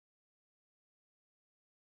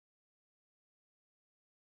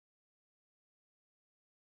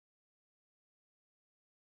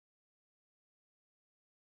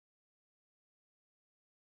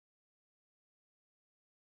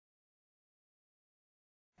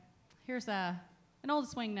Here's an old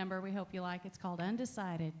swing number we hope you like. It's called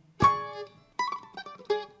Undecided.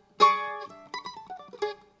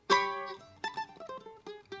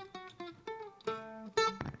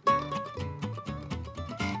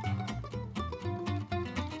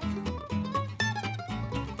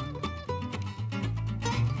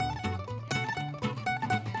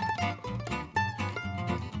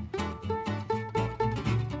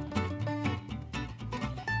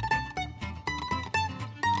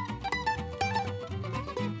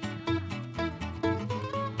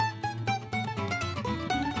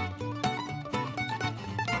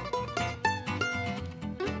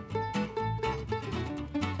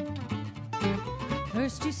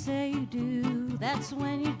 First you say you do, that's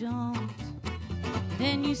when you don't.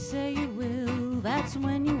 Then you say you will, that's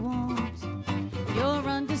when you won't. You're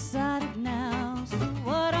undecided now, so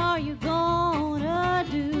what are you gonna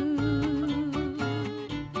do?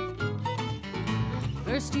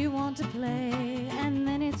 First you want to play, and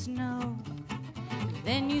then it's no.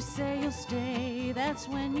 Then you say you'll stay, that's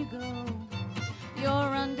when you go.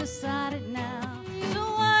 You're undecided now, so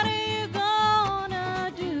what are you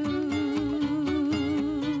gonna do?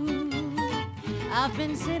 I've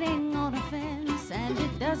been sitting on a fence, and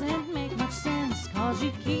it doesn't make much sense, 'cause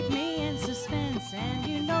you keep me in suspense, and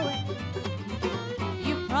you know it.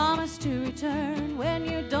 You promise to return, when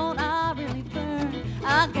you don't I really burn.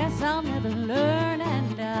 I guess I'll never learn,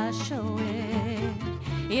 and I show it.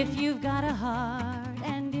 If you've got a heart,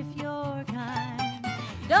 and if you're kind,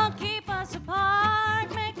 don't keep us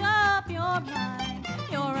apart, make up your mind.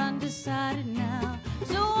 You're undecided now,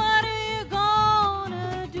 so what are you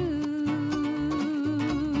gonna do?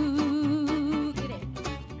 Get it?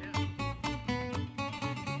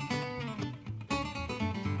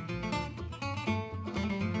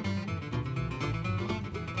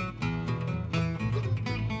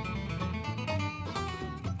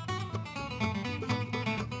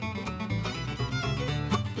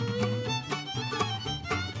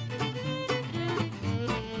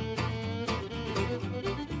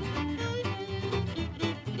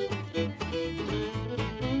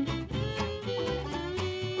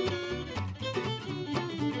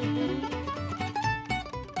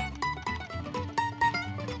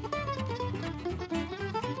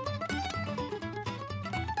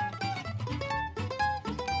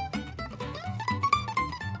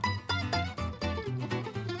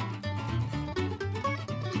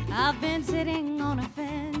 I've been sitting on a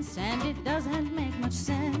fence, and it doesn't make much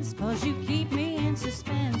sense, 'cause you keep me in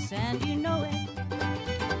suspense, and you know it.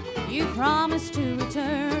 You promise to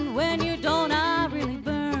return, when you don't I really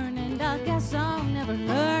burn, and I guess I'll never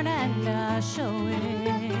learn, and I show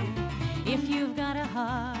it. If you've got a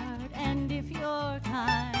heart, and if you're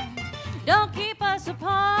kind, don't keep us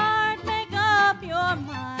apart.